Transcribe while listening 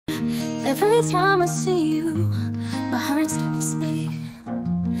Every time I see you, my heart skips a beat.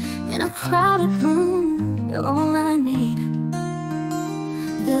 In a crowded room, you're all I need.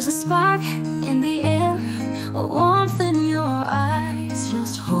 There's a spark in the air, a warmth in your eyes.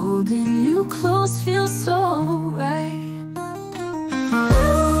 Just holding you close feels so right.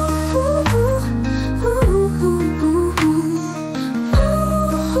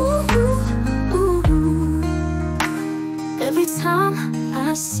 Every time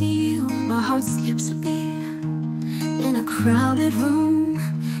I see you, my heart skips a beat. In a crowded room,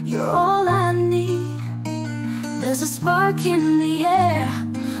 you're all I need. There's a spark in the air,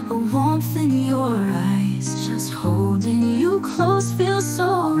 a warmth in your eyes. Just holding you close feels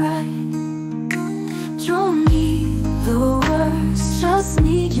so right. Don't need the words, just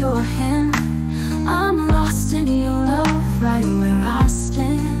need your hand. I'm lost in your love, right where I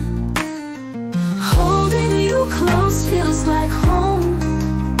stand. Holding you close feels like home.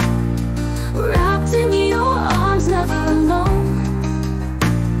 Wrapped in your arms, never alone.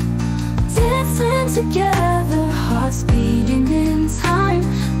 Dancing together, hearts beating in time.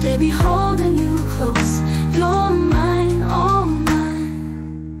 Baby, holding you close, you're mine, all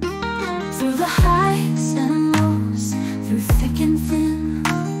mine. Through the highs and lows, through thick and thin,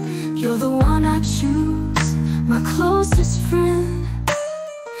 you're the one I choose, my closest friend.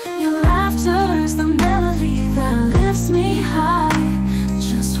 Your laughter is the melody that lifts me high.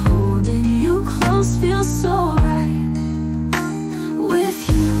 Just holding you close feels so right. With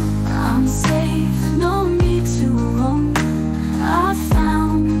you, I'm safe, no need to roam. I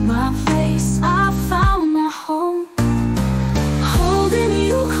found my place, I found my home. Holding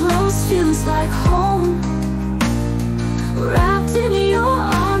you close feels like home. Wrapped in your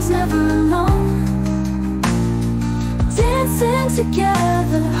arms, never alone. Dancing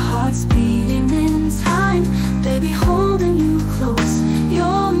together, hearts beating in time. Baby, holding you close,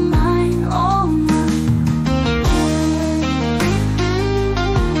 you're mine, all mine.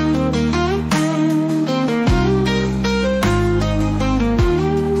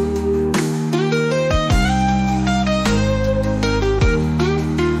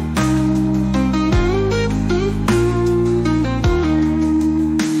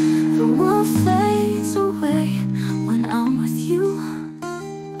 The world fades away when I'm with you.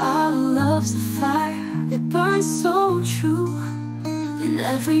 Our love's a fire, it burns so true. In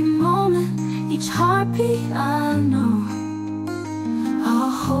every moment, each heartbeat I know, I'll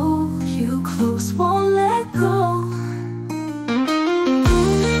hold you close, won't let go.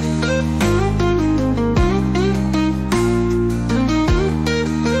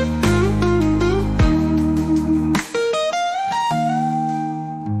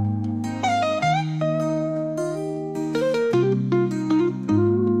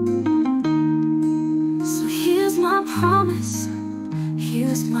 So here's my promise,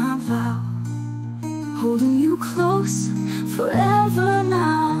 here's my vow, holding you close forever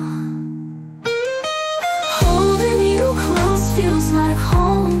now.